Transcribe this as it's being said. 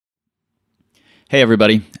Hey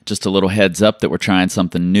everybody, just a little heads up that we're trying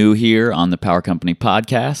something new here on the Power Company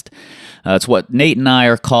podcast. It's what Nate and I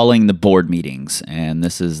are calling the board meetings, and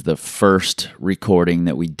this is the first recording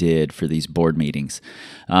that we did for these board meetings.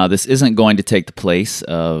 This isn't going to take the place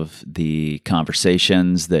of the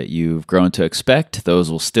conversations that you've grown to expect.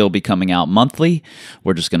 Those will still be coming out monthly.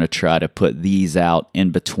 We're just going to try to put these out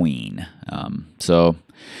in between. So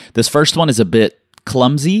this first one is a bit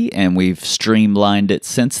clumsy, and we've streamlined it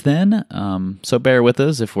since then. So bear with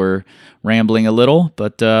us if we're rambling a little,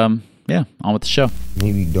 but yeah, on with the show.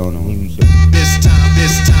 Maybe don't know. Maybe don't. This time,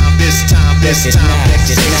 this time, this time, this time,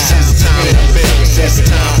 this time to build, this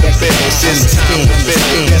time to build, this time to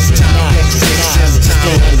build, this time, this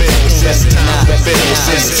time to build, this time to build,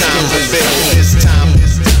 this time to build, this time,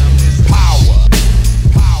 power,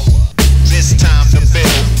 power, this time to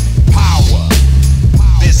build, power,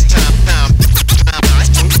 this time to build,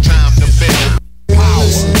 power, this time to build,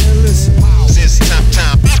 power.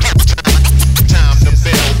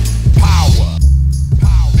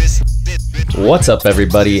 What's up,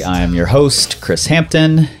 everybody? I am your host, Chris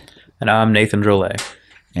Hampton, And I'm Nathan Drolet.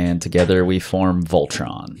 and together we form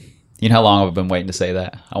Voltron. You know how long I've been waiting to say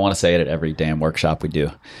that? I want to say it at every damn workshop we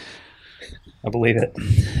do. I believe it.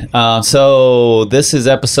 So this is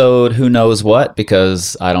episode who knows what,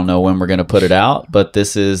 because I don't know when we're going to put it out, but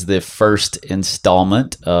this is the first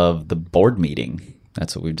installment of the board meeting.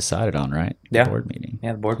 That's what we've decided on, right? Yeah. The board meeting.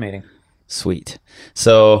 Yeah, the board meeting. Sweet.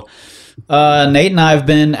 So Nate and I have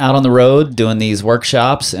been out on the road doing these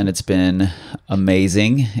workshops, and it's been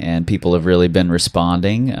amazing, and people have really been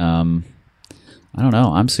responding. I don't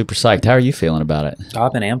know. I'm super psyched. How are you feeling about it? Oh,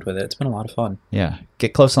 I've been amped with it. It's been a lot of fun. Yeah.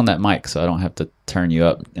 Get close on that mic so I don't have to turn you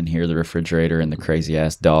up and hear the refrigerator and the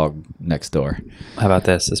crazy-ass dog next door. How about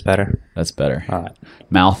this? Is better? That's better. All right.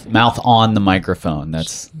 Mouth on the microphone.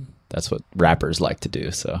 That's what rappers like to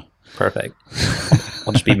do, so. Perfect.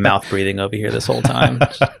 I'll just be mouth breathing over here this whole time.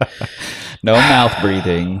 No mouth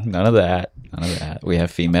breathing. None of that. None of that. We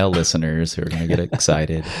have female listeners who are going to get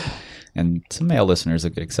excited, and some male listeners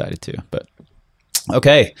will get excited too. But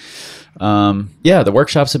okay, yeah, the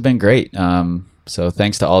workshops have been great. So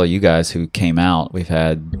thanks to all of you guys who came out. We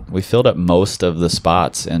filled up most of the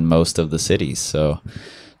spots in most of the cities. So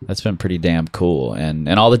that's been pretty damn cool. And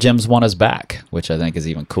all the gyms want us back, which I think is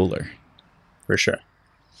even cooler. For sure.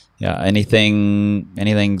 Yeah.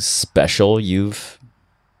 Anything special you've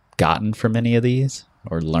gotten from any of these,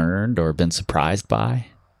 or learned, or been surprised by?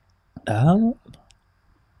 I don't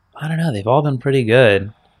know. They've all been pretty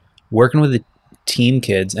good. Working with the team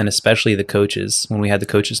kids, and especially the coaches, when we had the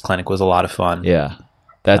coaches clinic, was a lot of fun. Yeah.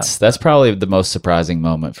 That's probably the most surprising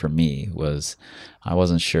moment for me. Was I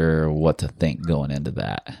wasn't sure what to think going into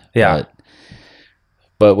that. Yeah.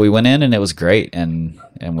 But we went in and it was great, and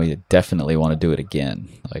we definitely want to do it again.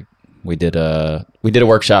 Like we did a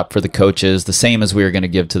workshop for the coaches, the same as we were going to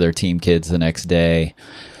give to their team kids the next day,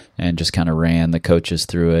 and just kind of ran the coaches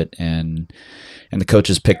through it, and the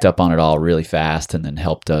coaches picked up on it all really fast and then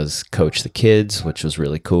helped us coach the kids, which was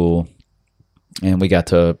really cool. And we got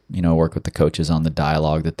to, work with the coaches on the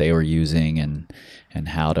dialogue that they were using, and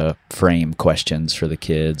how to frame questions for the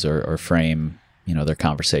kids, or frame, their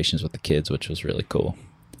conversations with the kids, which was really cool.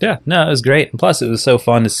 Yeah, no, it was great. And plus, it was so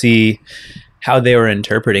fun to see how they were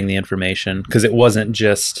interpreting the information, because it wasn't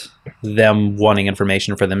just them wanting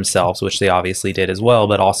information for themselves, which they obviously did as well,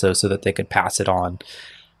 but also so that they could pass it on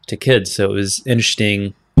to kids. So it was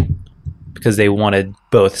interesting because they wanted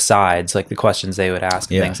both sides, like the questions they would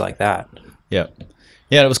ask and things like that. Yeah.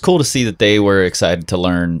 Yeah, it was cool to see that they were excited to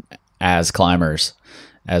learn as climbers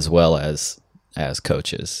as well as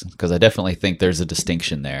coaches, because I definitely think there's a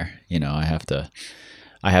distinction there.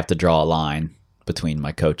 I have to draw a line between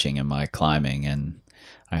my coaching and my climbing, and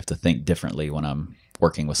I have to think differently when I'm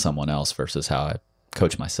working with someone else versus how I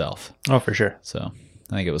coach myself. Oh, for sure. So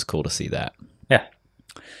I think it was cool to see that. Yeah.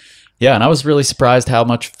 Yeah, and I was really surprised how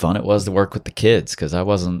much fun it was to work with the kids, because I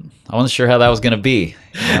wasn't sure how that was going to be.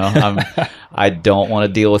 I don't want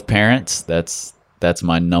to deal with parents. That's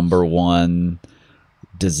my number one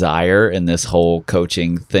desire in this whole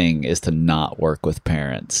coaching thing, is to not work with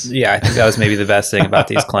parents. Yeah, I think that was maybe the best thing about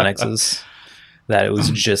these clinics, is that it was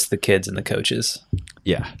just the kids and the coaches.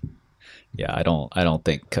 Yeah. I don't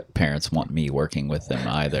think parents want me working with them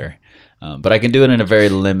either. But I can do it in a very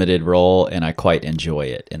limited role, and I quite enjoy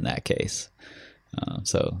it in that case.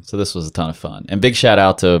 So this was a ton of fun. And big shout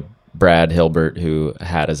out to Brad Hilbert, who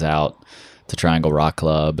had us out to Triangle Rock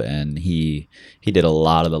Club, and he did a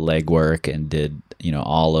lot of the legwork and did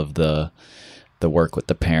all of the work with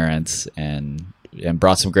the parents, and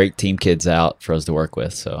brought some great team kids out for us to work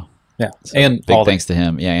with. So yeah, and big thanks to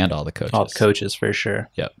him. Yeah, and all the coaches. All the coaches, for sure.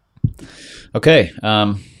 Yep. Okay,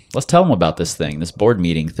 let's tell them about this thing, this board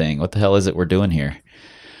meeting thing. What the hell is it we're doing here?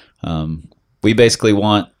 We basically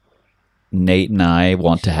Nate and I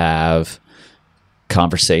want to have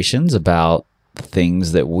conversations about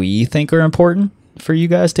things that we think are important for you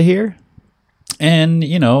guys to hear. And,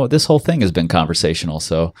 this whole thing has been conversational,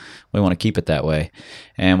 so we want to keep it that way.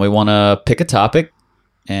 And we want to pick a topic,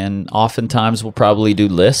 and oftentimes we'll probably do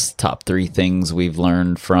lists, top 3 things we've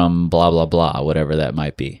learned from blah, blah, blah, whatever that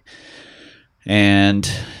might be. And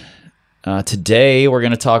today we're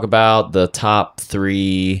going to talk about the top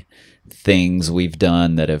 3 things we've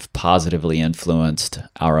done that have positively influenced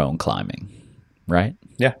our own climbing, right?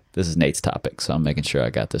 Yeah. This is Nate's topic, so I'm making sure I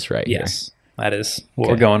got this right. Yes, that is what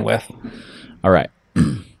we're going with. All right.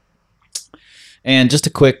 And just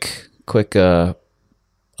a quick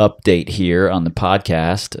update here on the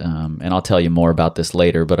podcast, and I'll tell you more about this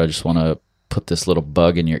later, but I just want to put this little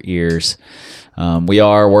bug in your ears. We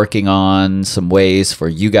are working on some ways for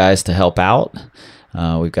you guys to help out.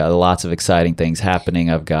 We've got lots of exciting things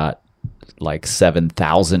happening. I've got like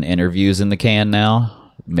 7,000 interviews in the can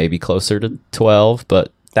now, maybe closer to 12,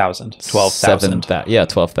 but 12,000. Yeah,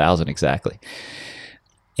 12,000 exactly.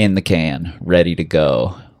 In the can, ready to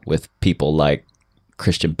go with people like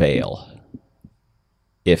Christian Bale,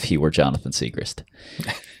 if he were Jonathan Siegrist.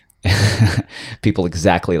 People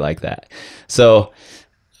exactly like that. So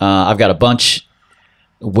I've got a bunch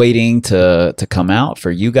waiting to come out for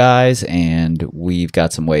you guys, and we've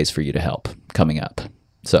got some ways for you to help coming up.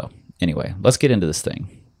 So anyway, let's get into this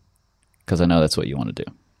thing, because I know that's what you want to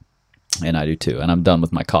do. And I do too. And I'm done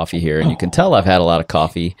with my coffee here. And you can tell I've had a lot of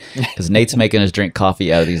coffee because Nate's making us drink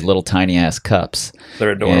coffee out of these little tiny ass cups.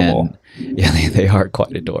 They're adorable. And, yeah, they are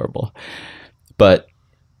quite adorable. But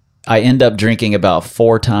I end up drinking about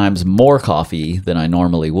 4 times more coffee than I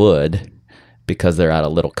normally would because they're out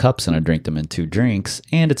of little cups and I drink them in 2 drinks.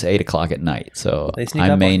 And it's 8 o'clock at night. So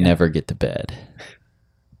I may never get to bed.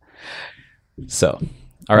 So,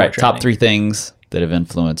 all right. Top 3 things that have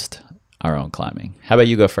influenced our own climbing. How about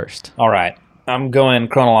you go first? All right. I'm going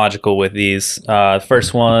chronological with these. The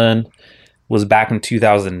first one was back in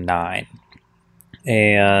 2009.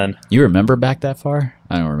 And you remember back that far?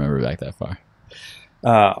 I don't remember back that far.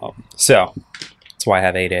 So that's why I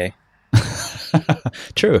have 8A.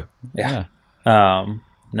 True. Yeah.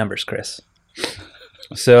 Numbers, Chris.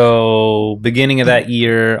 So beginning of that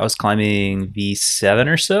year, I was climbing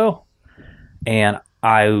V7 or so. And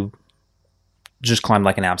I just climbed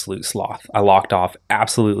like an absolute sloth. I locked off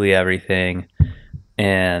absolutely everything.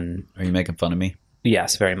 And are you making fun of me?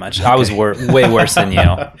 Yes, very much. Okay. I was way worse than you.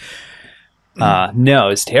 No,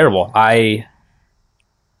 it's terrible. I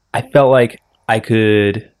felt like I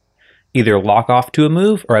could either lock off to a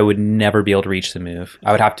move or I would never be able to reach the move.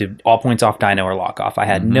 I would have to all points off dyno or lock off. I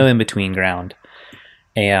had no in-between ground.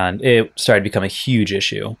 And it started to become a huge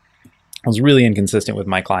issue. I was really inconsistent with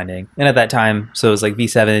my climbing. And at that time, so it was like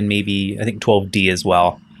V7, maybe I think 12D as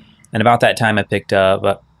well. And about that time, I picked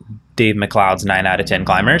up Dave McLeod's 9 out of 10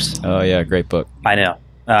 Climbers. Oh, yeah, great book. I know.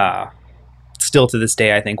 Still to this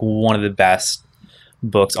day, I think one of the best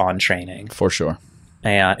books on training. For sure.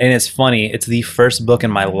 And it's funny, it's the first book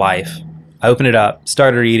in my life. I opened it up,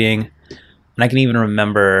 started reading, and I can even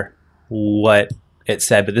remember what it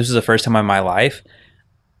said, but this was the first time in my life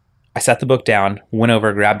I set the book down, went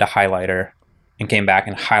over, grabbed a highlighter, and came back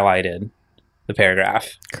and highlighted the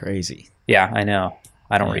paragraph. Crazy. Yeah, I know.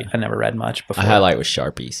 I don't read. I never read much before. I highlight with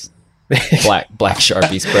Sharpies. Black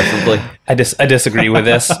Sharpies, preferably. I disagree with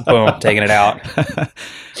this. Boom, taking it out. I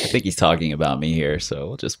think he's talking about me here, so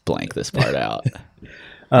we'll just blank this part out.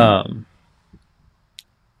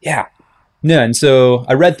 Yeah. No, and so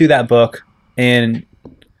I read through that book, and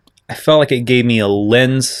I felt like it gave me a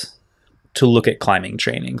lens to look at climbing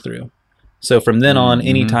training through. So from then on,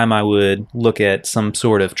 anytime I would look at some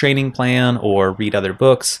sort of training plan or read other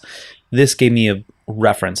books, this gave me a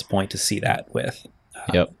reference point to see that with.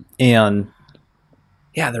 Yep. And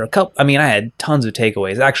yeah, there were a couple, I meed had tons of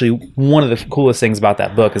takeaways. Actually, one of the coolest things about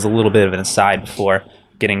that book is a little bit of an aside before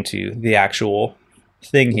getting to the actual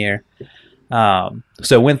thing here. So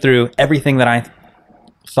I went through everything that I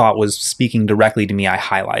thought was speaking directly to me, I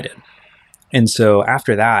highlighted. And so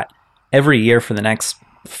after that, every year for the next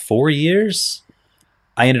 4 years,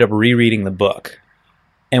 I ended up rereading the book.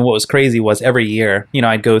 And what was crazy was every year,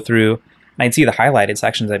 I'd go through and I'd see the highlighted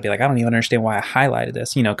sections. I'd be like, I don't even understand why I highlighted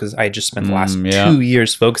this, because I just spent the last 2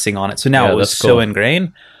 years focusing on it. So now it was so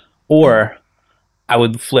ingrained. Or I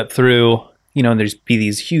would flip through, and there's be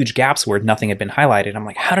these huge gaps where nothing had been highlighted. I'm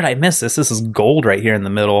like, how did I miss this? This is gold right here in the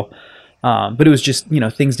middle. But it was just,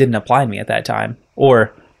 things didn't apply to me at that time.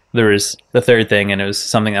 Or there was the third thing, and it was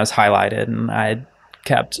something that was highlighted, and I had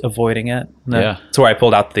kept avoiding it. Yeah. That's where I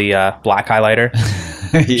pulled out the black highlighter.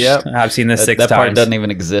 Yep. I've seen this 6 that part times. doesn't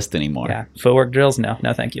even exist anymore. Yeah, footwork drills? No,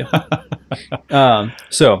 thank you.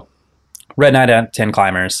 So, Red Knight at 10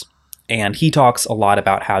 climbers, and he talks a lot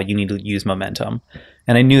about how you need to use momentum.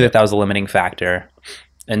 And I knew that was a limiting factor.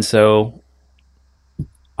 And so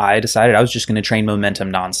I decided I was just going to train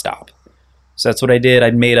momentum nonstop. So that's what I did.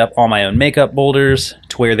 I made up all my own makeup boulders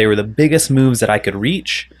to where they were the biggest moves that I could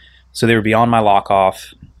reach. So they were beyond my lock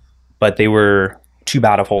off, but they were too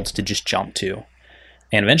bad of holds to just jump to.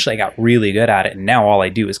 And eventually I got really good at it. And now all I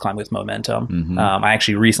do is climb with momentum. Mm-hmm. I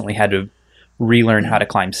actually recently had to relearn how to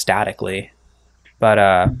climb statically.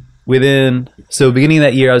 But beginning of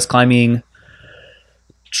that year, I was climbing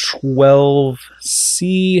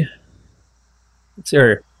 12C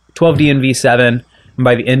or 12D and V7. And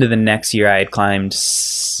by the end of the next year, I had climbed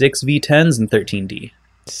 6 V10s and 13D.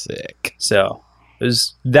 Sick. So it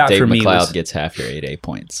was that Dave for me. McLeod gets half your 8A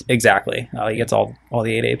points. Exactly. He gets all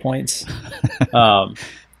the 8A points.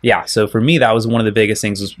 Yeah. So for me, that was one of the biggest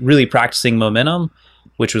things, was really practicing momentum,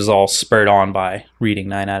 which was all spurred on by reading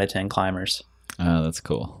 9 out of 10 climbers. Oh, that's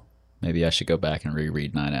cool. Maybe I should go back and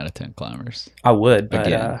reread 9 out of 10 climbers. I would, but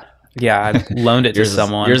Again. yeah, I loaned it to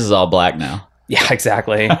someone. Yours is all black now. Yeah,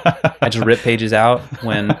 exactly. I just rip pages out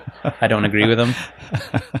when I don't agree with them.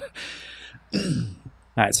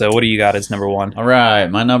 All right, so what do you got as number one? All right,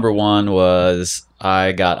 my number one was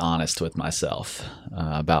I got honest with myself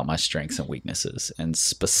about my strengths and weaknesses, and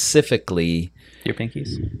specifically, Your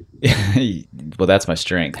pinkies? well, that's my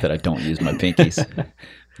strength, that I don't use my pinkies,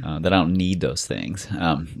 that I don't need those things.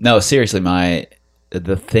 No, seriously,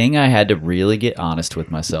 the thing I had to really get honest with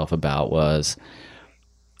myself about was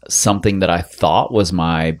something that I thought was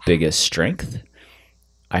my biggest strength.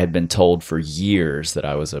 I had been told for years that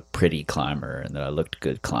I was a pretty climber and that I looked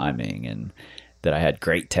good climbing and that I had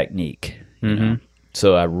great technique. You know?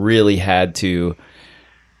 So I really had to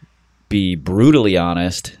be brutally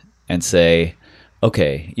honest and say,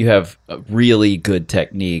 okay, you have a really good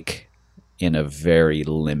technique in a very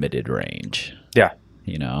limited range. Yeah.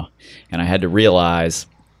 You know, and I had to realize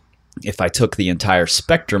if I took the entire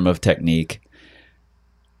spectrum of technique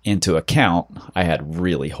into account, I had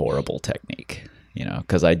really horrible technique, you know,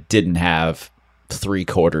 because I didn't have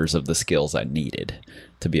 3/4 of the skills I needed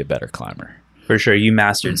to be a better climber. For sure. You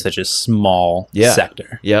mastered such a small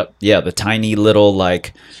sector. Yep. Yeah. The tiny little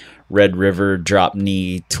like Red River drop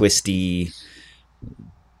knee twisty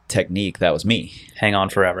technique. That was me. Hang on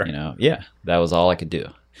forever. You know, yeah, that was all I could do.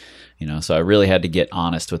 You know, so I really had to get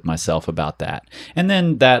honest with myself about that. And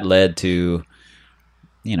then that led to,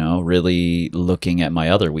 you know, really looking at my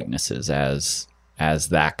other weaknesses as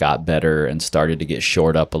that got better and started to get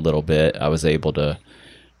shored up a little bit. I was able to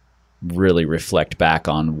really reflect back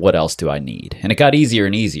on what else do I need. And it got easier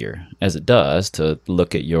and easier, as it does, to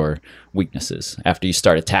look at your weaknesses. After you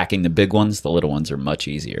start attacking the big ones, the little ones are much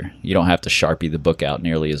easier. You don't have to Sharpie the book out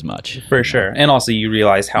nearly as much. For sure. And also you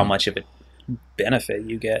realize how much of a benefit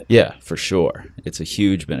you get. Yeah, for sure. It's a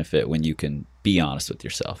huge benefit when you can be honest with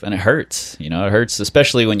yourself. And it hurts. You know, it hurts,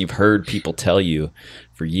 especially when you've heard people tell you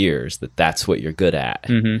for years that that's what you're good at.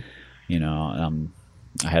 Mm-hmm. You know,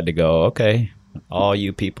 I had to go, okay, all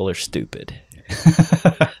you people are stupid.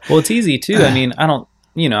 Well, it's easy too. I mean, I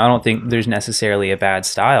don't think there's necessarily a bad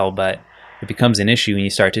style, but it becomes an issue when you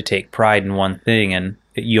start to take pride in one thing and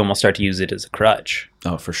you almost start to use it as a crutch.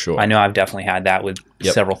 Oh, for sure. I know I've definitely had that with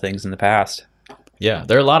several things in the past. Yeah,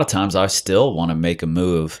 there are a lot of times I still want to make a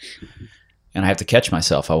move and I have to catch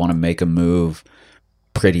myself. I want to make a move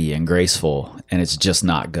pretty and graceful, and it's just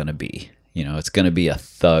not going to be. You know, it's going to be a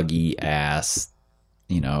thuggy ass,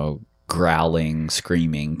 you know, growling,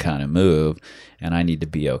 screaming kind of move, and I need to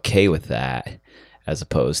be okay with that, as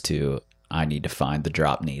opposed to I need to find the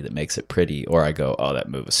drop knee that makes it pretty, or I go, oh, that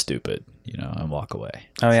move is stupid, you know, and walk away.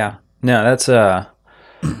 Oh yeah, no, that's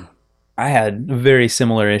I had a very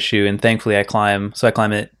similar issue, and thankfully I climb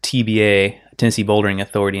at TBA, Tennessee Bouldering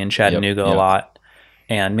Authority in Chattanooga a lot,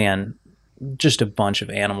 and man, just a bunch of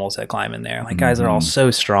animals that climb in there. Like guys are all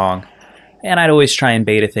so strong, and I'd always try and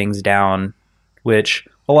beta things down, which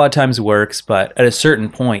a lot of times works, but at a certain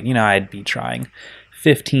point, you know, I'd be trying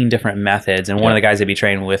 15 different methods, and one of the guys I'd be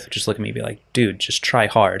training with would just look at me and be like, dude, just try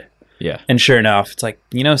hard. Yeah. And sure enough, it's like,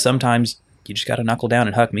 you know, sometimes you just got to knuckle down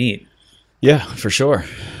and huck meat. Yeah, for sure.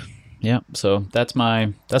 Yeah, so that's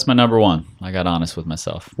my number one. I got honest with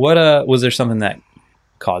myself. What was there something that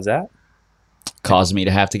caused that? Caused me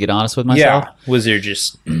to have to get honest with myself? Yeah. Was there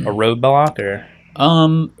just a roadblock or?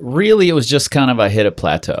 Really, it was just kind of I hit a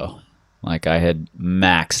plateau. Like I had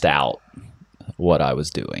maxed out what I was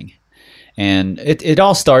doing. And it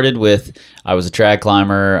all started with, I was a trad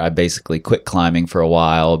climber. I basically quit climbing for a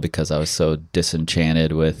while because I was so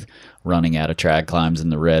disenchanted with running out of trad climbs in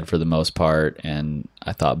the red for the most part. And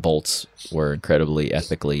I thought bolts were incredibly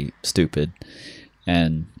ethically stupid.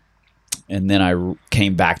 And then I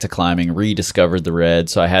came back to climbing, rediscovered the red.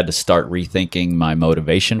 So I had to start rethinking my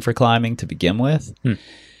motivation for climbing to begin with.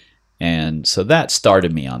 And so that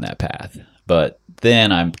started me on that path. But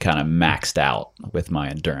then I'm kind of maxed out with my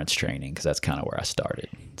endurance training because that's kind of where I started.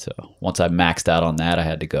 So once I maxed out on that, I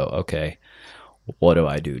had to go, okay, what do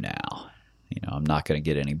I do now? I'm not going to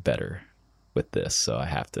get any better with this, so I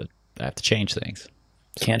have to change things.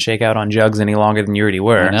 Can't shake out on jugs any longer than you already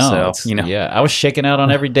were. I know. So, Yeah, I was shaking out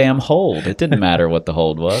on every damn hold. It didn't matter what the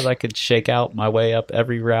hold was. I could shake out my way up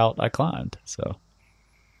every route I climbed. So,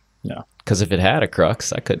 yeah. Because if it had a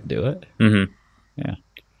crux, I couldn't do it. Mm-hmm. Yeah.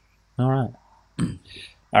 All right.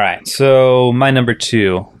 All right. So my number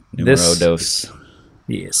 2. Numero dos.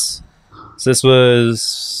 Yes. So this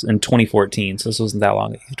was in 2014. So this wasn't that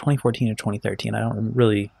long. 2014 or 2013. I don't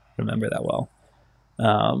really remember that well.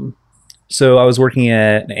 So I was working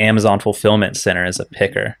at an Amazon fulfillment center as a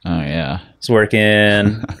picker. Oh, yeah. I was working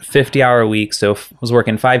 50-hour weeks. So I was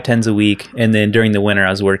working 5 10s a week. And then during the winter, I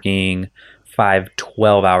was working 5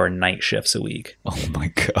 12-hour night shifts a week. Oh, my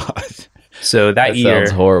God. So that year...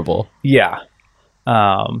 sounds horrible. Yeah.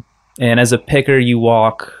 And as a picker, you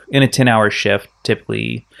walk in a 10-hour shift,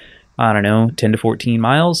 typically, 10 to 14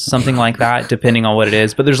 miles, something like that, depending on what it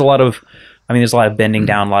is. But there's a lot of bending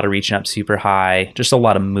down, a lot of reaching up super high, just a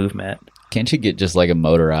lot of movement. Can't you get just like a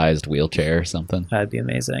motorized wheelchair or something? That'd be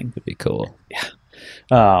amazing. It'd be cool. Yeah.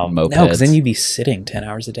 Mopeds. No, because then you'd be sitting 10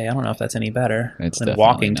 hours a day. I don't know if that's any better It's than definitely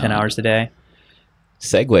walking 10 not. hours a day.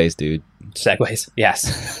 Segways, dude. Segways,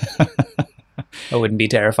 yes. That wouldn't be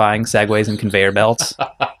terrifying. Segways and conveyor belts.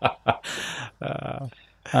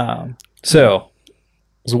 So I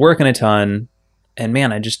was working a ton, and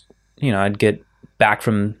man, I just, I'd get back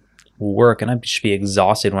from work and I'd just be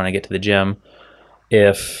exhausted when I get to the gym.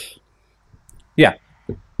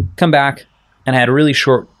 Come back, and I had a really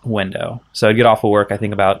short window. So I'd get off of work, I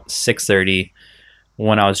think about 6:30.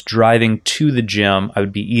 When I was driving to the gym, I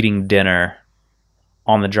would be eating dinner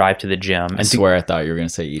on the drive to the gym. I swear I thought you were going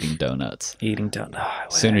to say eating donuts. Eating donuts.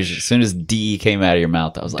 Oh, As soon as D came out of your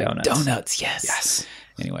mouth, I was like, Donuts. donuts, yes. Yes.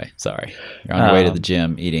 Anyway, sorry. You're on your way to the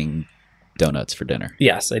gym eating donuts for dinner.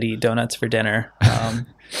 Yes, I'd eat donuts for dinner. A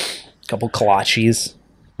couple kolaches.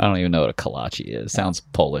 I don't even know what a kolache is. Sounds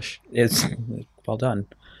Polish. It's well done.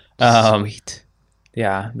 Sweet.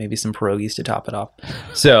 Yeah, maybe some pierogies to top it off.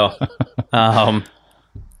 So,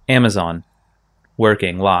 Amazon,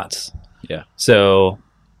 working lots. Yeah. So,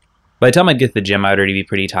 by the time I'd get to the gym, I'd already be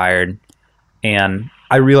pretty tired. And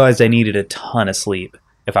I realized I needed a ton of sleep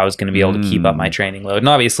if I was going to be able to keep up my training load. And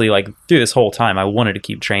obviously, through this whole time, I wanted to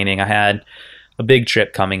keep training. I had a big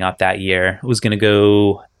trip coming up that year. I was going to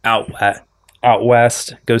go out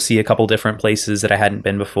west, go see a couple different places that I hadn't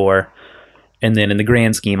been before. And then in the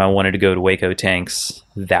grand scheme, I wanted to go to Waco Tanks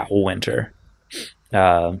that winter.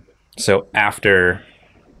 So after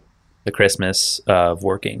the Christmas of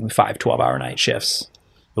working 5 12-hour night shifts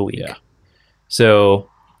a week. Yeah. So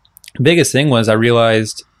biggest thing was I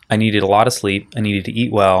realized I needed a lot of sleep. I needed to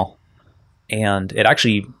eat well. And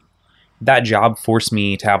that job forced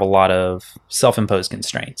me to have a lot of self-imposed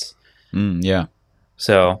constraints. Yeah.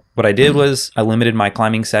 So what I did was I limited my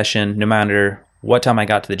climbing session no matter what time I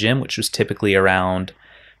got to the gym, which was typically around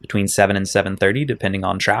between 7 and 7:30, depending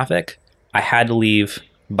on traffic. I had to leave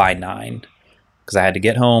by 9 because I had to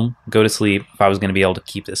get home, go to sleep if I was going to be able to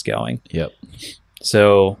keep this going. Yep.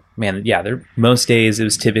 So, man, yeah, most days it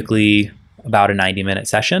was typically about a 90-minute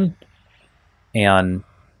session. And,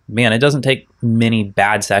 man, it doesn't take many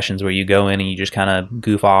bad sessions where you go in and you just kind of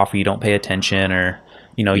goof off or you don't pay attention or,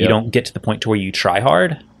 you don't get to the point to where you try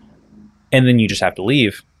hard and then you just have to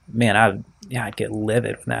leave. Man, I'd get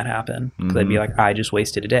livid when that happened because I'd be like, I just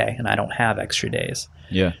wasted a day and I don't have extra days.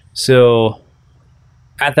 Yeah. So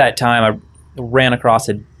at that time, I ran across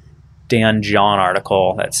a Dan John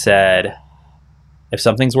article that said, if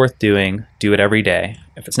something's worth doing, do it every day.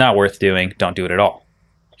 If it's not worth doing, don't do it at all.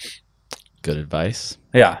 Good advice.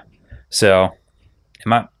 Yeah. So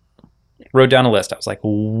I wrote down a list. I was like,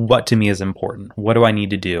 what to me is important? What do I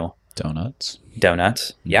need to do? Donuts.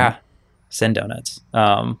 Donuts. Yeah. Send donuts.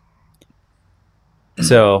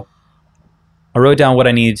 So I wrote down what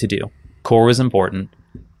I needed to do. Core was important.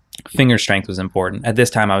 Finger strength was important. At this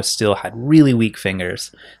time, I had really weak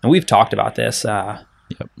fingers. And we've talked about this. Yep.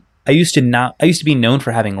 I used to be known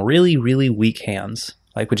for having really, really weak hands.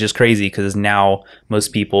 like, which is crazy because now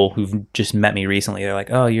most people who've just met me recently, they're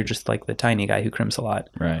like, oh, you're just like the tiny guy who crimps a lot.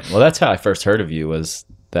 Right. Well, that's how I first heard of you, was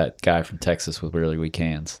that guy from Texas with really weak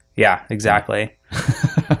hands. Yeah, exactly.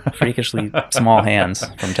 Freakishly small hands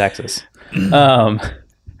from Texas.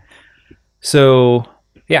 So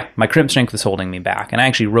yeah, my crimp strength was holding me back. And I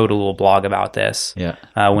actually wrote a little blog about this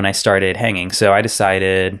when I started hanging. So I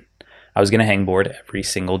decided I was going to hang board every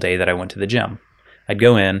single day that I went to the gym. I'd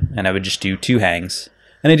go in and I would just do 2 hangs.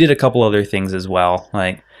 And I did a couple other things as well.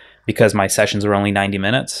 Like, because my sessions were only 90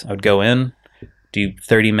 minutes, I would go in, do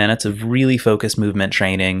 30 minutes of really focused movement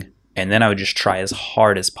training, and then I would just try as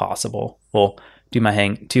hard as possible. Well, do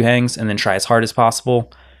my 2 hangs and then try as hard as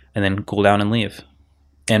possible and then cool down and leave.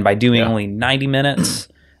 And by doing only 90 minutes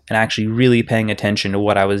and actually really paying attention to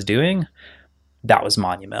what I was doing, that was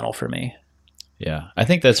monumental for me. Yeah, I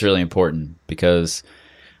think that's really important because,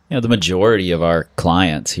 you know, the majority of our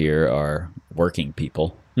clients here are working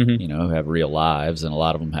people, you know, who have real lives, and a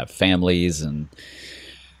lot of them have families and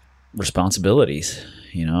responsibilities,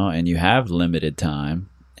 you know, and you have limited time,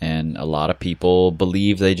 and a lot of people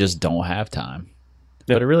believe they just don't have time.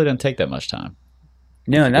 But it really doesn't take that much time.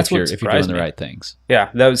 No, and that's what if you're doing the right things. Yeah,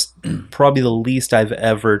 that was probably the least I've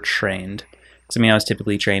ever trained. Because, I mean, I was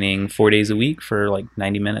typically training 4 days a week for like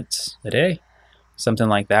 90 minutes a day, something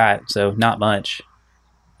like that. So not much.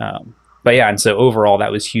 But yeah, and so overall,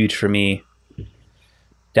 that was huge for me.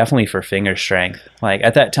 Definitely for finger strength. Like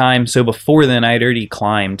at that time, so before then, I had already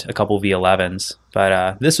climbed a couple V11s.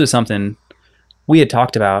 But this was something we had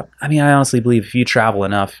talked about. I mean, I honestly believe if you travel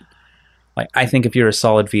enough, like I think if you're a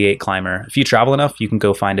solid V8 climber, if you travel enough, you can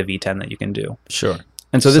go find a V10 that you can do. Sure.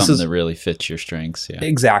 And so this something is that really fits your strengths. Yeah.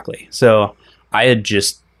 Exactly. So I had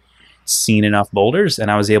just seen enough boulders, and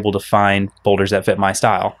I was able to find boulders that fit my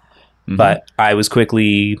style. Mm-hmm. But I was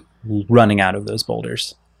quickly running out of those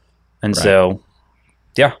boulders. And so,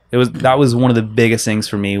 yeah, that was one of the biggest things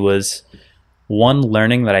for me was, one,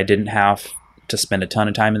 learning that I didn't have to spend a ton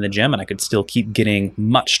of time in the gym, and I could still keep getting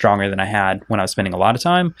much stronger than I had when I was spending a lot of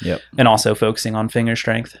time. Yep. And also focusing on finger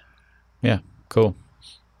strength. Yeah, cool.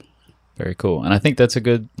 Very cool. And I think that's a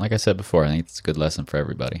good, like I said before, I think it's a good lesson for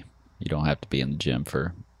everybody. You don't have to be in the gym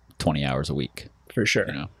for 20 hours a week. For sure.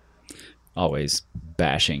 You know, always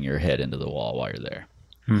bashing your head into the wall while you're there,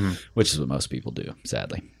 which is what most people do,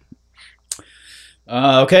 sadly.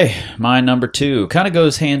 Okay, my number 2 kind of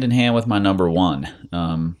goes hand in hand with my number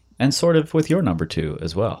 1, and sort of with your number 2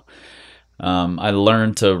 as well. I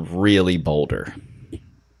learned to really boulder.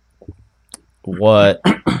 What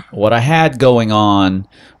I had going on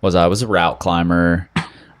was I was a route climber.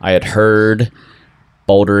 I had heard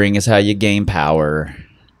bouldering is how you gain power.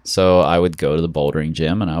 So I would go to the bouldering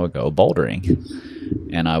gym and I would go bouldering.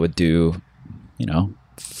 And I would do,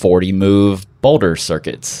 40 move boulder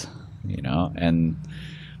circuits, and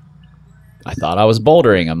I thought I was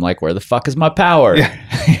bouldering. I'm like, where the fuck is my power?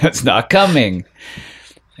 It's not coming.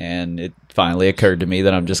 And it finally occurred to me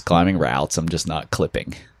that I'm just climbing routes. I'm just not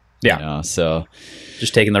clipping. Yeah. So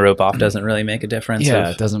just taking the rope off doesn't really make a difference. Yeah,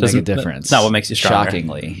 it doesn't make a difference. It's not what makes you stronger.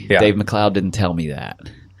 Shockingly. Yeah. Dave McLeod didn't tell me that.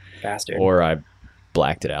 Bastard. Or I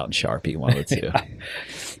blacked it out in Sharpie, one of the two.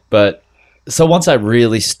 But so once I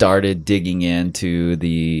really started digging into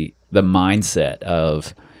the mindset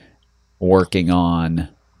of working on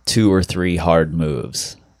 2 or 3 hard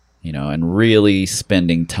moves, and really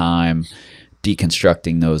spending time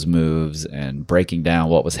deconstructing those moves and breaking down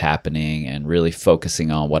what was happening and really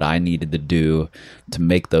focusing on what I needed to do to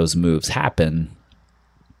make those moves happen,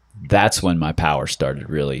 that's when my power started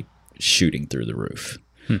really shooting through the roof.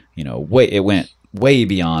 It went way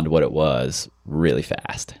beyond what it was really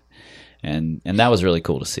fast. And that was really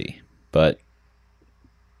cool to see. But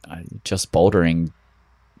just bouldering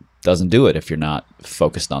doesn't do it if you're not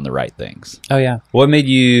focused on the right things. Oh, yeah. What made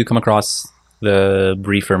you come across the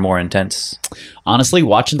briefer, more intense? Honestly,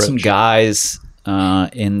 watching some guys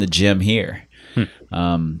in the gym here.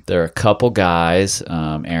 There are a couple guys,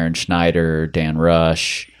 Aaron Schneider, Dan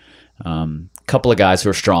Rush, a couple of guys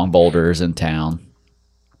who are strong boulders in town.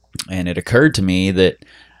 And it occurred to me that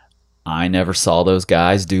I never saw those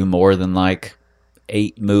guys do more than like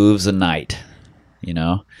 8 moves a night.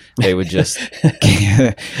 They would just,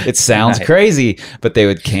 it sounds crazy, but they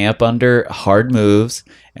would camp under hard moves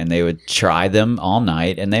and they would try them all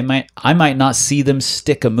night. And I might not see them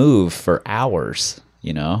stick a move for hours,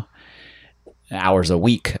 hours a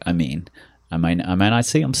week. I mean, I might not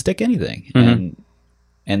see them stick anything. And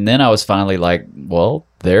And then I was finally like, well,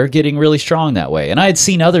 they're getting really strong that way. And I had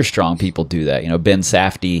seen other strong people do that. You know, Ben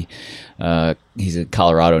Safdie, he's in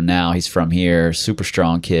Colorado now. He's from here, super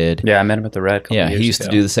strong kid. Yeah, I met him at the Red. Yeah, he used to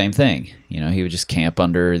do the same thing. You know, he would just camp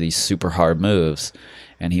under these super hard moves,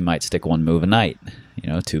 and he might stick 1 move a night,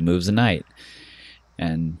 2 moves a night.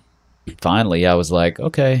 And finally, I was like,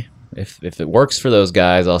 okay, if it works for those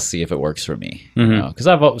guys, I'll see if it works for me.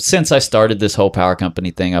 Because since I started this whole Power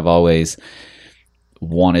Company thing, I've always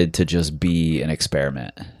wanted to just be an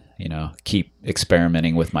experiment, keep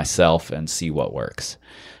experimenting with myself and see what works.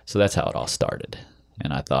 So that's how it all started.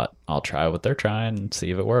 And I thought, I'll try what they're trying and see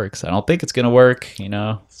if it works. I don't think it's going to work,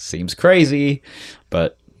 seems crazy,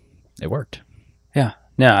 but it worked. Yeah.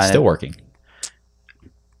 No, Still working.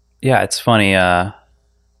 Yeah, it's funny. I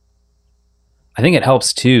think it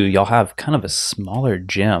helps too. Y'all have kind of a smaller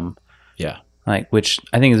gym. Yeah. Which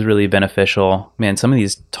I think is really beneficial. Man, some of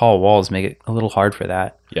these tall walls make it a little hard for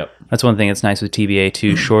that. Yep. That's one thing that's nice with TBA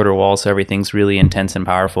too. Shorter walls, so everything's really intense and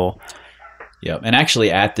powerful. Yep. And actually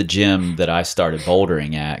at the gym that I started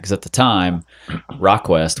bouldering at, because at the time,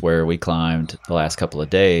 RockWest, where we climbed the last couple of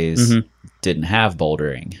days, didn't have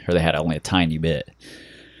bouldering, or they had only a tiny bit.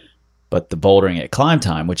 But the bouldering at Climb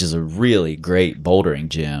Time, which is a really great bouldering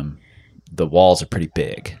gym, the walls are pretty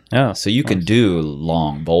big. Oh, so you can do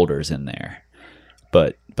long boulders in there.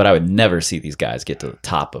 But I would never see these guys get to the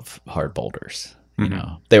top of hard boulders.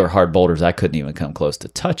 They were hard boulders I couldn't even come close to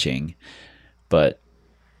touching, but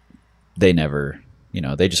they never,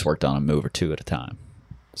 they just worked on a move or 2 at a time.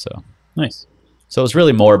 So nice. So it's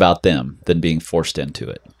really more about them than being forced into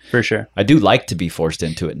it. For sure. I do like to be forced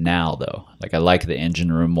into it now, though. Like I like the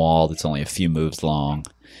engine room wall that's only a few moves long.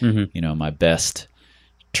 My best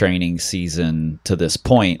training season to this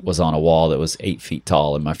point was on a wall that was 8 feet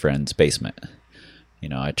tall in my friend's basement.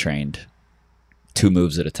 I trained 2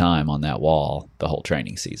 moves at a time on that wall the whole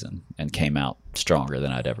training season and came out stronger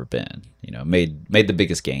than I'd ever been. Made the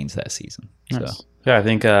biggest gains that season. Nice. So yeah, I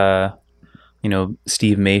think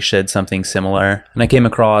Steve May said something similar, and I came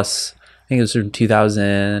across, I think it was from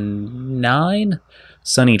 2009.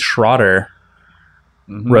 Sonny Trotter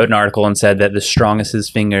wrote an article and said that the strongest his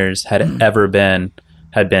fingers had ever been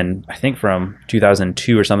had been, I think, from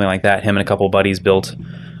 2002 or something like that. Him and a couple of buddies built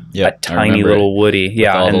a tiny little woody.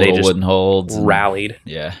 Yeah, and they the just wooden holds rallied.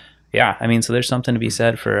 Yeah. Yeah, I mean, so there's something to be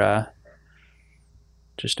said for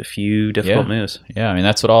just a few difficult moves. Yeah, I mean,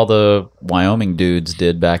 that's what all the Wyoming dudes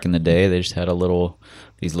did back in the day. They just had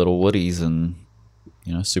these little woodies and,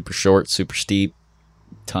 super short, super steep,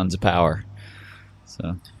 tons of power.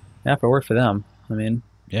 So, yeah, if it worked for them, I mean.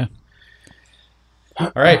 Yeah.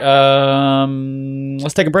 All right,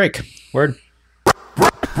 let's take a break. Word.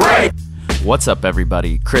 Break! What's up,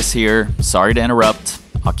 everybody? Chris here. Sorry to interrupt.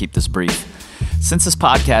 I'll keep this brief. Since this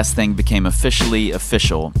podcast thing became officially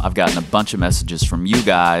official, I've gotten a bunch of messages from you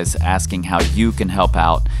guys asking how you can help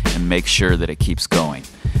out and make sure that it keeps going.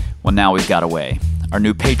 Well, now we've got a way. Our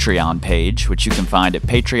new Patreon page, which you can find at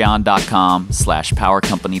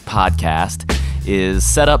patreon.com/powercompanypodcast, is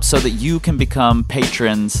set up so that you can become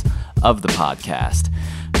patrons of the podcast.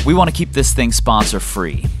 We want to keep this thing sponsor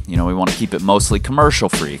free. We want to keep it mostly commercial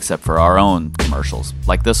free, except for our own commercials,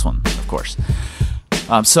 like this one, of course.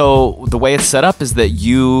 So the way it's set up is that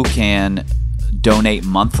you can donate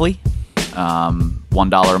monthly,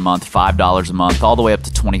 $1 a month, $5 a month, all the way up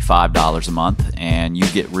to $25 a month, and you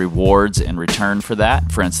get rewards in return for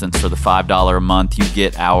that. For instance, for the $5 a month, you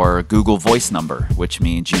get our Google Voice number, which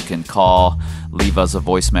means you can call, leave us a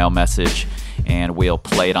voicemail message, and we'll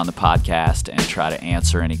play it on the podcast and try to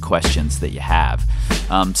answer any questions that you have.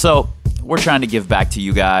 So we're trying to give back to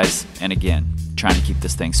you guys, and again, trying to keep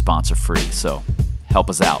this thing sponsor free. So help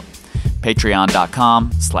us out.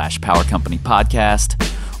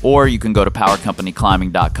 Patreon.com/powercompanypodcast, or you can go to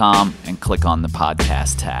powercompanyclimbing.com and click on the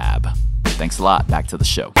podcast tab. Thanks a lot. Back to the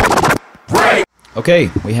show.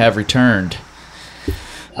 Okay, we have returned.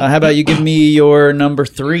 How about you give me your number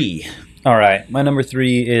 3? All right. My number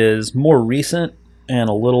 3 is more recent and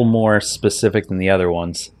a little more specific than the other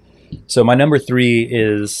ones. So my number 3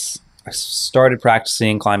 is I started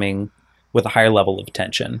practicing climbing with a higher level of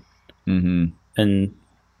tension. And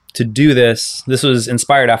to do this was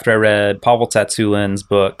inspired after I read Pavel Tsatsoulin's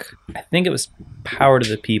book. I think it was Power to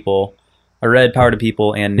the People. I read Power to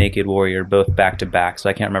People and Naked Warrior both back to back, so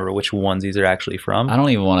I can't remember which ones these are actually from. I don't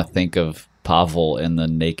even want to think of Pavel and the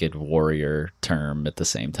Naked Warrior term at the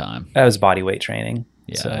same time. That was body weight training.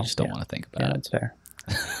 Yeah, so, I just don't want to think about it. That's fair.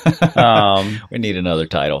 We need another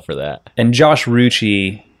title for that. And Josh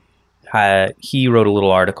Rucci, he wrote a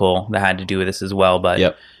little article that had to do with this as well. But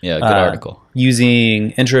yep, yeah, good article. Using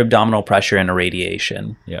intra-abdominal pressure and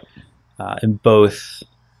irradiation. Yep. And both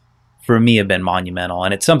for me have been monumental,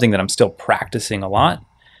 and it's something that I'm still practicing a lot.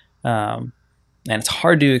 And it's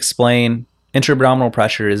hard to explain. Intra-abdominal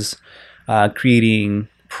pressure is creating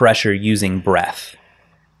pressure using breath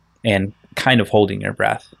and kind of holding your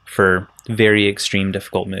breath for very extreme,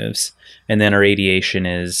 difficult moves. And then irradiation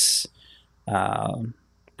is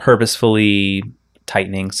purposefully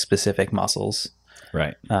tightening specific muscles,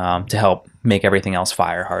 Right. to help make everything else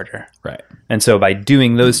fire harder. Right. And so by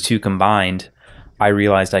doing those two combined, I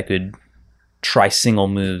realized I could try single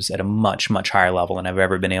moves at a much, much higher level than I've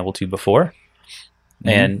ever been able to before. Mm-hmm.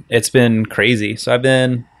 And it's been crazy. So I've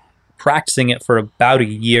been practicing it for about a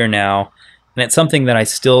year now. And it's something that I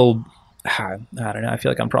still, I don't know, I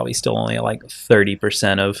feel like I'm probably still only at like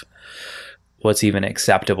 30% of what's even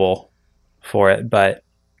acceptable for it. But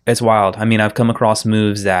it's wild. I mean, I've come across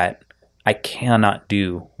moves that I cannot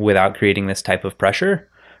do without creating this type of pressure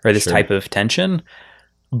or this Sure. type of tension.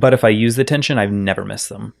 But if I use the tension, I've never missed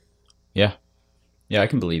them. Yeah. Yeah, I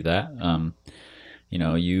can believe that. You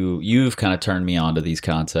know, you've kind of turned me on to these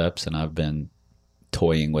concepts, and I've been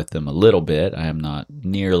toying with them a little bit. I am not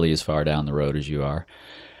nearly as far down the road as you are.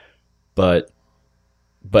 But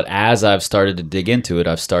as I've started to dig into it,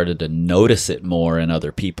 I've started to notice it more in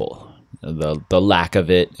other people. The lack of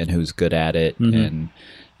it and who's good at it. Mm-hmm. And,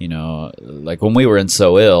 you know, like when we were in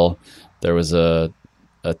So Ill, there was a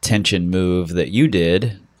tension move that you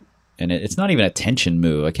did, and it's not even a tension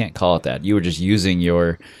move. I can't call it that. You were just using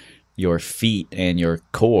your feet and your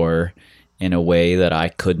core in a way that I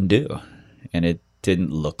couldn't do. And it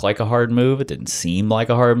didn't look like a hard move. It didn't seem like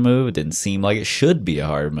a hard move. It didn't seem like it should be a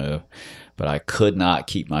hard move. But I could not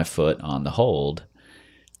keep my foot on the hold.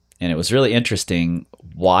 And it was really interesting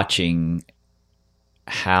watching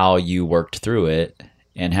how you worked through it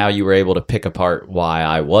and how you were able to pick apart why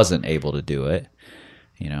I wasn't able to do it.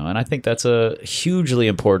 You know, and I think that's a hugely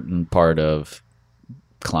important part of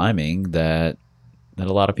climbing that a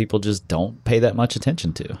lot of people just don't pay that much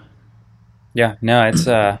attention to. Yeah, no, it's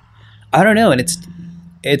I don't know, and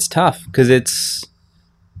it's tough because it's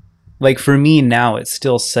like for me now, it's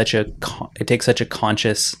still it takes such a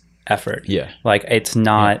conscious effort. Yeah. Like it's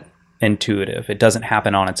not intuitive. It doesn't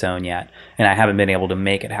happen on its own yet, and I haven't been able to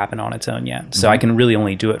make it happen on its own yet. So I can really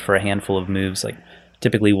only do it for a handful of moves, like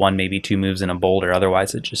typically one, maybe two moves in a boulder.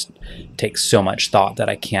 Otherwise, it just takes so much thought that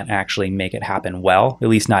I can't actually make it happen well, at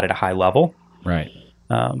least not at a high level. Right.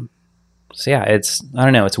 So yeah, I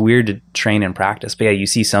don't know, it's weird to train and practice. But yeah, you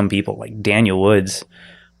see some people like Daniel Woods,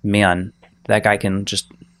 man, that guy can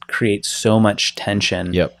just create so much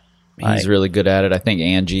tension. Yep. He's really good at it. I think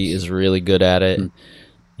Angie is really good at it.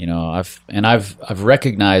 You know, I've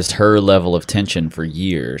recognized her level of tension for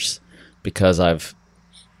years because I've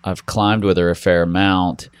climbed with her a fair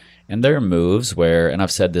amount, and there are moves where, and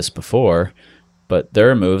I've said this before, but there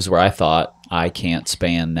are moves where I thought I can't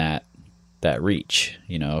span that reach,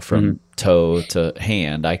 you know, from toe to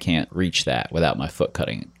hand. I can't reach that without my foot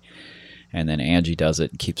cutting. And then Angie does it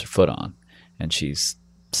and keeps her foot on, and she's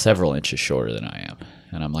several inches shorter than I am.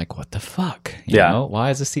 And I'm like, what the fuck? You know, why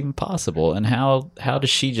is this even possible? And how does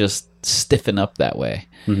she just stiffen up that way?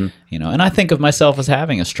 You know, and I think of myself as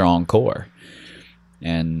having a strong core.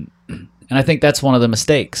 And I think that's one of the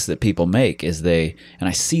mistakes that people make is and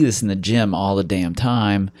I see this in the gym all the damn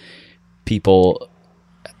time, people,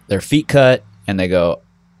 their feet cut and they go,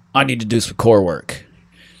 I need to do some core work.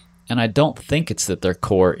 And I don't think it's that their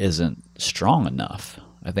core isn't strong enough.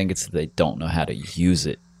 I think it's that they don't know how to use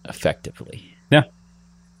it effectively. Yeah.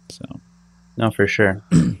 So, no, for sure.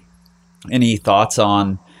 any thoughts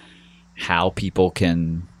on how people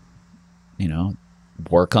can, you know,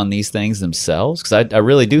 work on these things themselves? Because I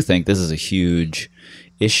really do think this is a huge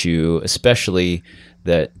issue, especially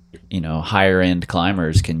that, you know, higher end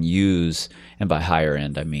climbers can use, and by higher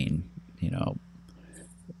end I mean, you know,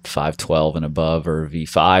 512 and above or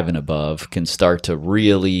V5 and above can start to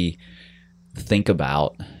really think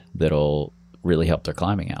about that'll really help their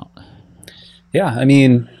climbing out. Yeah, I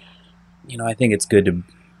mean, you know, I think it's good to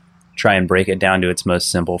try and break it down to its most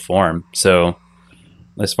simple form. So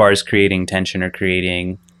as far as creating tension or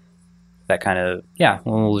creating that kind of,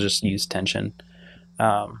 we'll just use tension.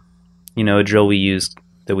 You know, a drill we use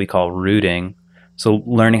that we call rooting. So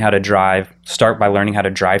learning how to drive, start by learning how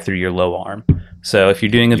to drive through your low arm. So if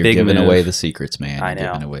you're doing a big move. You're giving away the secrets, man. I know.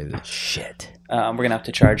 You're giving away the shit. We're going to have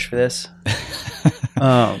to charge for this.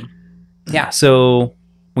 So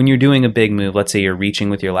when you're doing a big move, let's say you're reaching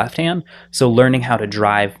with your left hand, so learning how to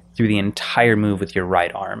drive through the entire move with your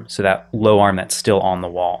right arm, so that low arm that's still on the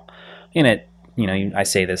wall. And it, you know, I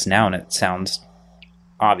say this now and it sounds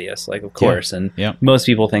obvious, like of course, and most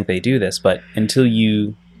people think they do this, but until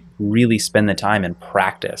you really spend the time and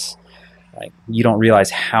practice, like you don't realize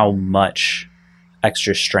how much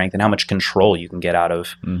extra strength and how much control you can get out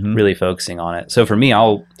of really focusing on it. So for me,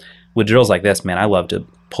 with drills like this, man, I love to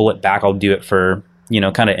pull it back. I'll do it for,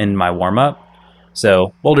 kind of in my warm up.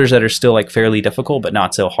 So boulders that are still like fairly difficult, but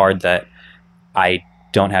not so hard that I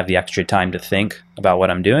don't have the extra time to think about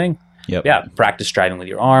what I'm doing. Yep. Yeah. Practice driving with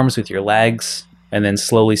your arms, with your legs, and then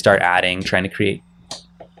slowly start adding, trying to create,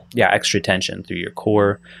 extra tension through your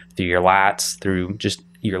core, through your lats, through just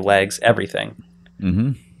your legs, everything.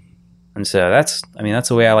 Mm-hmm. And so that's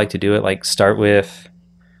the way I like to do it. Like start with,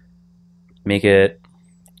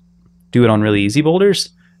 do it on really easy boulders,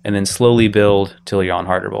 and then slowly build till you're on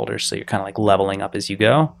harder boulders. So you're kind of like leveling up as you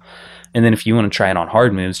go. And then if you want to try it on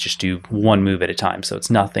hard moves, just do one move at a time. So it's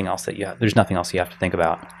nothing else there's nothing else you have to think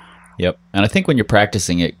about. Yep. And I think when you're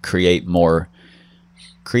practicing it, create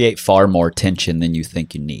far more tension than you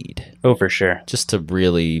think you need. Oh, for sure. Just to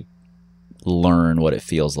really learn what it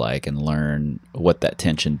feels like and learn what that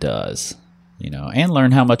tension does, and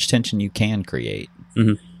learn how much tension you can create.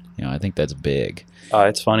 Mm-hmm. I think that's big.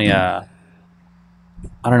 It's funny. I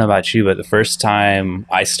don't know about you, but the first time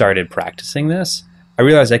I started practicing this, I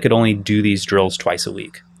realized I could only do these drills twice a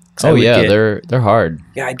week. Oh yeah, they're hard.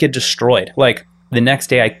 Yeah, I'd get destroyed. Like the next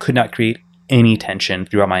day, I could not create any tension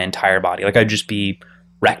throughout my entire body. Like I'd just be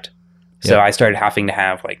wrecked. So I started having to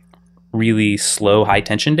have like really slow high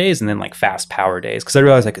tension days and then like fast power days, because I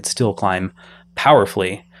realized I could still climb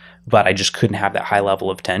powerfully, but I just couldn't have that high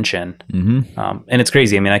level of tension. Mm-hmm. And it's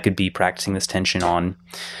crazy. I mean, I could be practicing this tension on,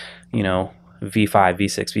 V5,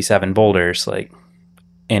 V6, V7 boulders,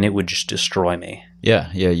 and it would just destroy me.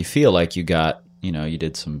 Yeah. You feel like you got, you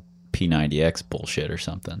did some P90X bullshit or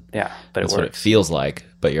something. Yeah, but that's it works. what it feels like,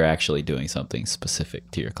 but you're actually doing something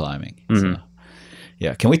specific to your climbing. Mm-hmm. So,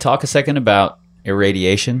 yeah. Can we talk a second about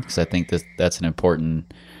irradiation? Because I think that's an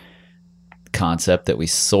important concept that we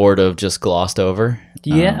sort of just glossed over.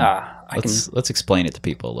 Yeah. Let's explain it to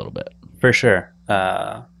people a little bit. For sure.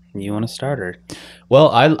 You want to start or? Well,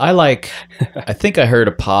 I think I heard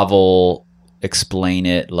a Pavel explain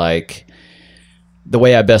it like the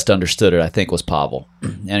way I best understood it, I think, was Pavel.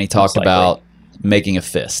 And he talked about making a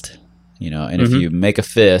fist, and if you make a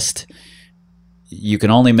fist, you can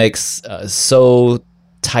only make so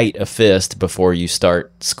tight a fist before you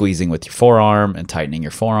start squeezing with your forearm and tightening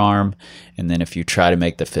your forearm. And then if you try to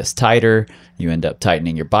make the fist tighter, you end up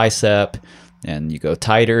tightening your bicep, and you go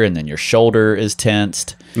tighter, and then your shoulder is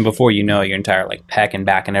tensed. And before you know it, your entire pec and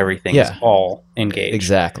back and everything is all engaged.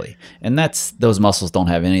 Exactly. And those muscles don't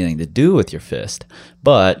have anything to do with your fist.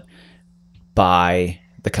 But by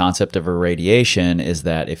the concept of irradiation is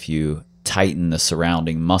that if you tighten the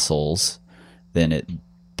surrounding muscles, then it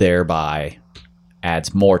thereby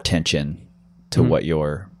adds more tension to what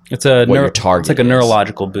your target it's like a is.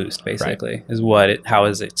 Neurological boost, basically, is how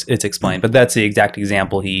it's explained. But that's the exact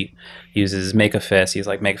example he uses. Make a fist. He's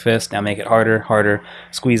like, make a fist, now make it harder,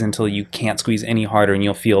 squeeze until you can't squeeze any harder, and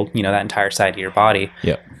you'll feel that entire side of your body.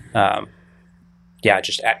 Yep.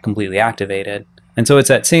 Just completely activated. And so it's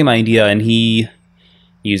that same idea, and he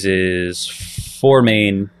uses four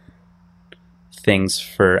main things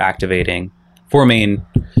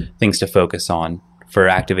to focus on for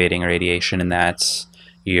activating irradiation, and that's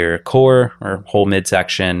your core or whole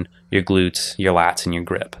midsection, your glutes, your lats, and your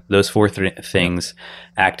grip. Those four things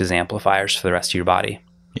act as amplifiers for the rest of your body.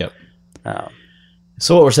 Yep.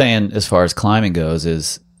 So what we're saying as far as climbing goes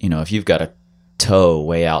is, if you've got a toe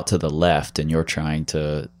way out to the left and you're trying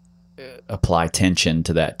to apply tension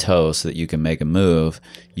to that toe so that you can make a move,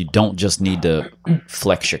 you don't just need to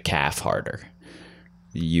flex your calf harder.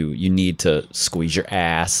 You need to squeeze your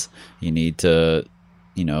ass. You need to,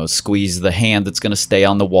 squeeze the hand that's going to stay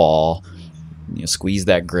on the wall. Squeeze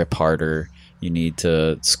that grip harder. You need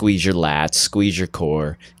to squeeze your lats, squeeze your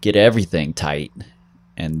core, get everything tight,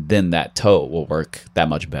 and then that toe will work that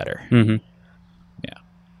much better. Mm-hmm. Yeah.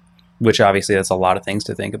 Which obviously that's a lot of things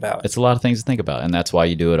to think about. It's a lot of things to think about, and that's why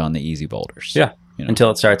you do it on the easy boulders. Yeah.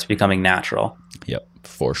 Until it starts becoming natural. Yep,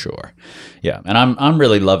 for sure. Yeah, and I'm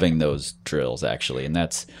really loving those drills, actually, and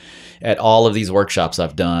that's at all of these workshops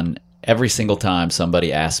I've done. Every single time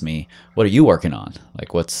somebody asks me, "What are you working on?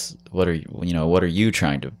 Like, what are you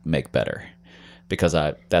trying to make better?" Because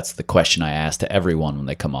that's the question I ask to everyone when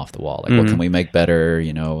they come off the wall. Like, what can we make better?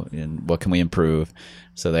 And what can we improve?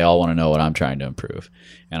 So they all want to know what I'm trying to improve,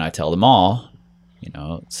 and I tell them all.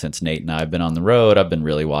 Since Nate and I have been on the road, I've been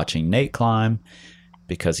really watching Nate climb,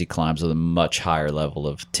 because he climbs with a much higher level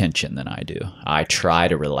of tension than I do. I try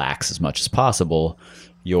to relax as much as possible.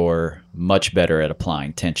 You're much better at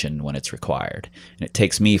applying tension when it's required. And it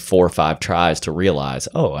takes me 4 or 5 tries to realize,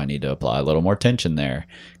 I need to apply a little more tension there,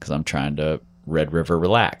 because I'm trying to Red River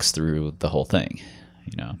Relax through the whole thing,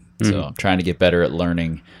 you know. So I'm trying to get better at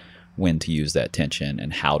learning when to use that tension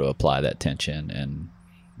and how to apply that tension and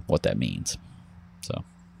what that means. So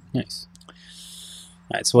Nice. All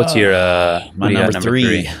right, so what's your my number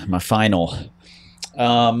three, my final.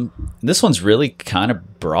 This one's really kind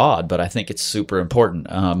of broad, but I think it's super important.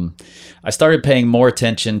 I started paying more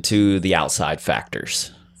attention to the outside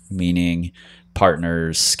factors, meaning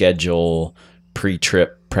partners, schedule,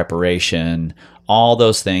 pre-trip preparation, all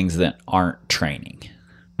those things that aren't training.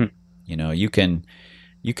 You know, you can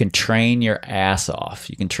train your ass off.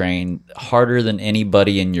 You can train harder than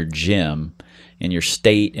anybody in your gym, in your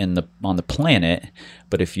state, on the planet.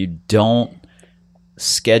 But if you don't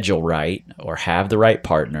schedule right, or have the right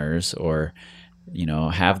partners, or, you know,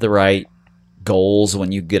 have the right goals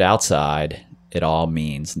when you get outside, it all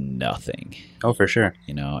means nothing. Oh, for sure.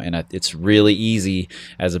 You know, and it's really easy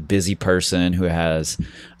as a busy person who has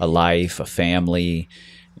a life, a family,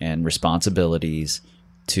 and responsibilities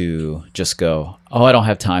to just go, oh, I don't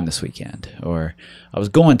have time this weekend, or I was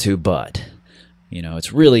going to, but, you know,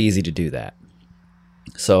 it's really easy to do that.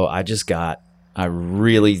 So I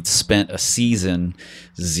really spent a season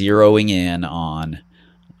zeroing in on,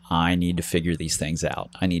 I need to figure these things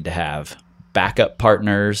out. I need to have backup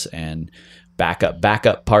partners and backup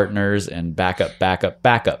partners and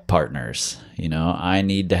backup partners. You know, I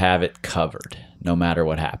need to have it covered no matter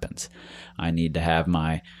what happens. I need to have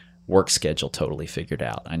my work schedule totally figured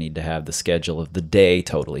out. I need to have the schedule of the day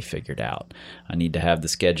totally figured out. I need to have the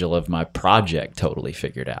schedule of my project totally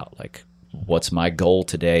figured out. Like, what's my goal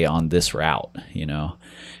today on this route, you know,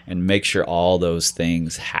 and make sure all those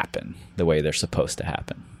things happen the way they're supposed to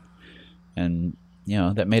happen. And, you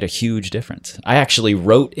know, that made a huge difference. I actually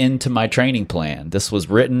wrote into my training plan, this was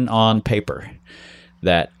written on paper,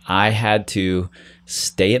 that I had to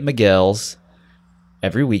stay at Miguel's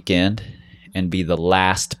every weekend and be the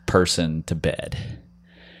last person to bed.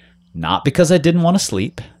 Not because I didn't want to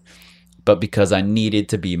sleep, but because I needed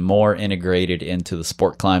to be more integrated into the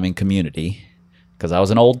sport climbing community, because I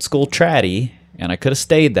was an old school traddy and I could have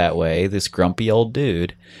stayed that way, this grumpy old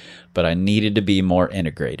dude, but I needed to be more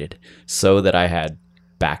integrated so that I had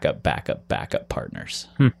backup partners.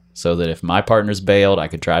 So that if my partners bailed, I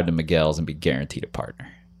could drive to Miguel's and be guaranteed a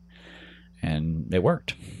partner. And it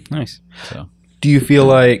worked. Nice. So, do you feel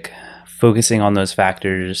like focusing on those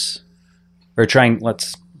factors, or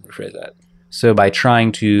let's rephrase that. So by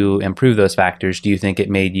trying to improve those factors, do you think it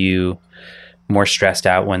made you more stressed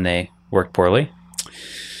out when they worked poorly?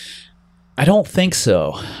 I don't think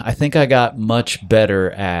so. I think I got much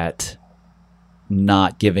better at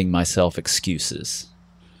not giving myself excuses.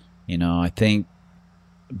 You know, I think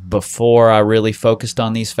before I really focused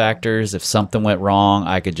on these factors, if something went wrong,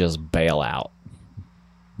 I could just bail out.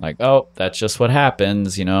 Like, oh, that's just what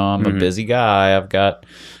happens. You know, I'm a busy guy. I've got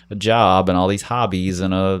a job and all these hobbies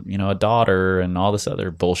and a daughter and all this other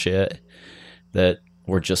bullshit that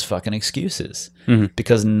were just fucking excuses.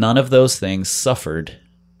 Because none of those things suffered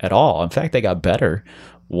at all. In fact, they got better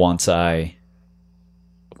once I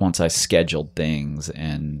scheduled things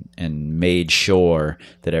and made sure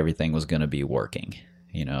that everything was going to be working.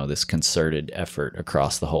 You know, this concerted effort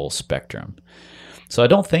across the whole spectrum. So I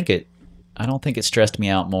don't think it stressed me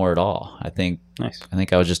out more at all. I think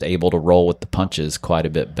I was just able to roll with the punches quite a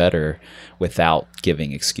bit better without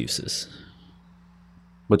giving excuses.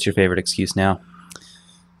 What's your favorite excuse now?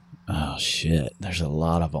 Oh shit, there's a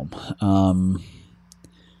lot of them.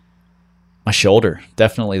 My shoulder,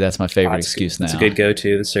 definitely, that's my favorite excuse now. That's a good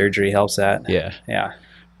go-to. The surgery helps that. Yeah.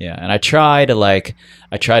 And I try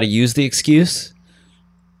to use the excuse,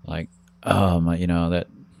 like, oh my, that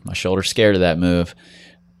my shoulder's scared of that move.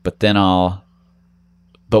 But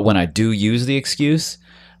when I do use the excuse,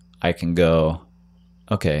 I can go,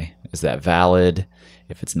 okay, is that valid?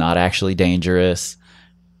 If it's not actually dangerous,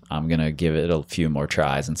 I'm going to give it a few more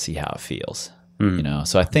tries and see how it feels.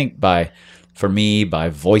 So I think by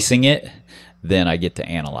voicing it, then I get to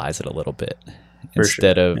analyze it a little bit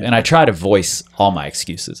and I try to voice all my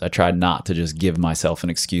excuses. I try not to just give myself an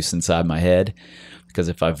excuse inside my head, because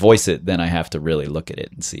if I voice it, then I have to really look at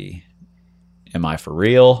it and see, am I for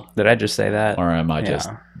real? Did I just say that? Or am I just,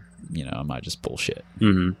 am I just bullshit?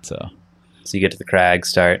 So you get to the crag,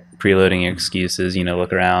 start preloading your excuses,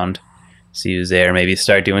 look around, see who's there, maybe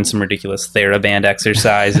start doing some ridiculous TheraBand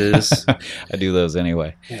exercises. I do those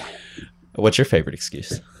anyway. Yeah. What's your favorite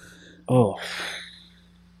excuse? Oh,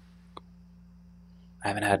 I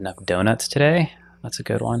haven't had enough donuts today. That's a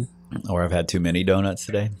good one. Or I've had too many donuts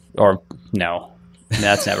today. Or no,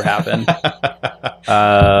 that's never happened.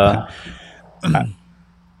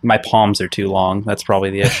 My palms are too long. That's probably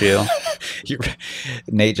the issue.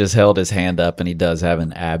 Nate just held his hand up, and he does have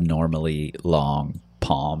an abnormally long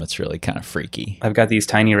palm. It's really kind of freaky. I've got these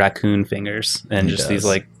tiny raccoon fingers and He just does. these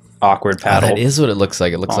like awkward Oh, paddle. that is what it looks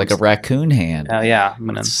like. It looks like a palms. raccoon hand. Oh yeah, I'm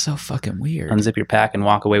gonna It's so fucking weird. unzip your pack and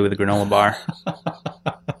walk away with a granola bar.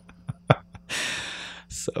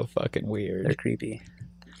 So fucking They're weird. creepy.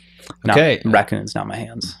 Okay. Raccoons, not my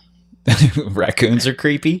hands. Raccoons are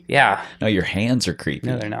creepy? Yeah, No, your hands are creepy.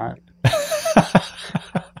 no, they're not.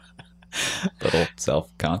 Little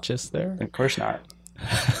self-conscious there. Of course not.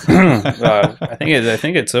 I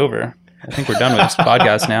think it's over. I think we're done with this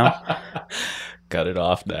podcast now. Cut it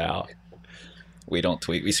off now. We don't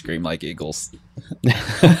tweet. We scream like eagles.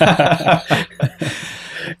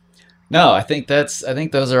 No, I think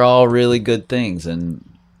those are all really good things, and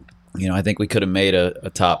I think we could have made a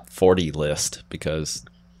top 40 list, because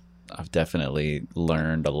I've definitely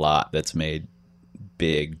learned a lot that's made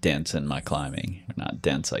big dents in my climbing. Not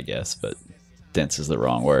dents, I guess, but dents is the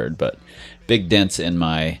wrong word, but big dents in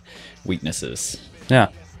my weaknesses. Yeah,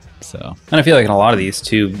 So, and I feel like in a lot of these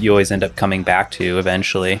too, you always end up coming back to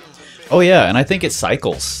eventually. oh yeah, and I think it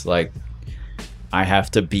cycles. Like, I have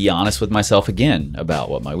to be honest with myself again about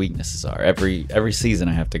what my weaknesses are. Every season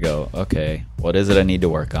I have to go, okay, what is it I need to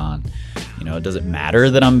work on? Does it matter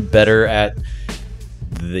that I'm better at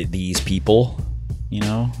these people,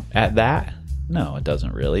 at that? No, it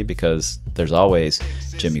doesn't really, because there's always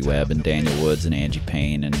Jimmy Webb and Daniel Woods and Angie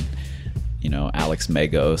Payne and, Alex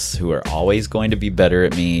Megos, who are always going to be better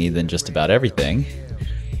at me than just about everything.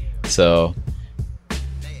 So,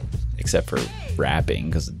 except for rapping,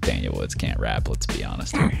 because Daniel Woods can't rap, let's be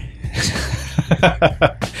honest here.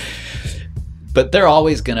 But they're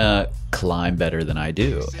always gonna climb better than I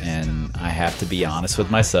do, and I have to be honest with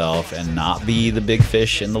myself and not be the big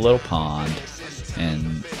fish in the little pond.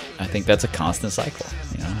 And I think that's a constant cycle.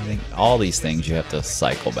 I think all these things you have to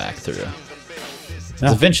cycle back through. 'Cause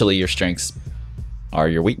Yeah. eventually your strengths are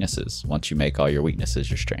your weaknesses, once you make all your weaknesses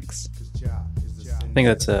your strengths. I think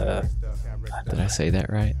that's Did I say that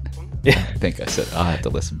right? yeah. I think I said, I'll have to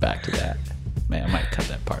listen back to that. Man, I might cut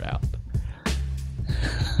that part out.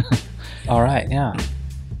 All right, yeah.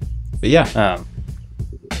 But yeah,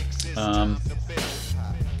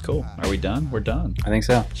 cool. Are we done? We're done. I think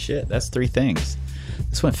so. Shit, that's 3 things.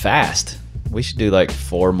 This went fast. We should do like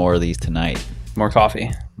 4 more of these tonight. More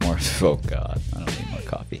coffee. More. Oh God, I don't need more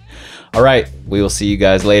coffee. All right, we will see you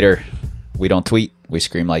guys later. We don't tweet. We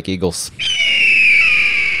scream like eagles.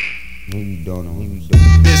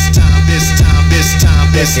 This time, this time, this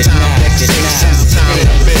time, this time, this time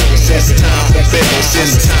to build. This time to build.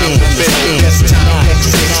 This time to build. This time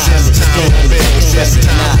to build. This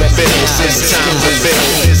time to build. This time to build. This time to build.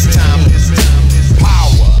 This time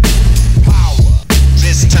power, power.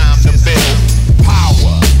 This time to build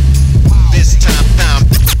power. This time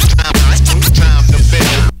to build power. This time to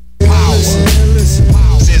build power.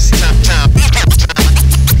 This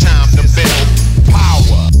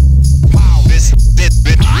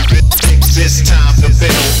time to build power. This time to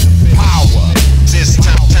build power. This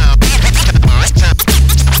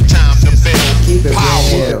time to build power.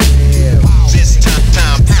 This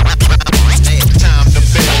time to build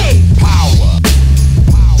power.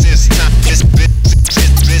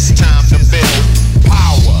 This time to build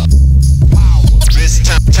power. This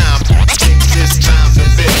time to build. This time to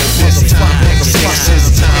build. This time to build.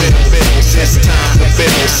 This time to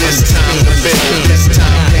build. This time to build. This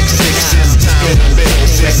time to build.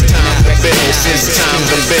 This time to build. This time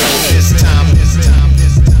to build.